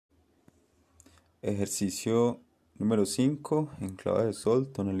Ejercicio número 5 en clave de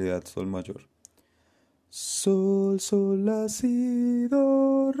sol, tonalidad sol mayor. Sol, sol, la, si,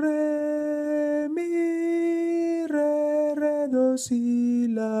 do, re, mi, re, do, si,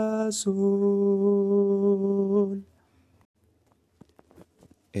 la, sol.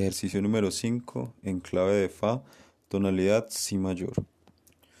 Ejercicio número 5 en clave de fa, tonalidad si mayor.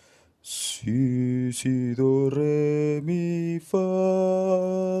 Si, si, do, re, mi,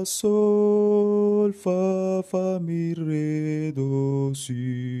 fa, sol, fa, fa, mi, re, do,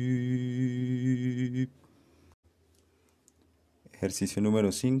 si. Ejercicio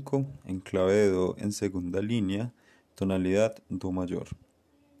número 5 en clave de do en segunda línea, tonalidad do mayor.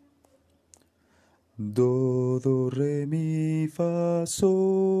 Do, do, re, mi, fa,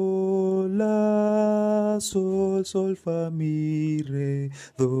 sol, la, sol, sol, fa, mi, re,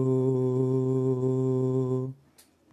 do.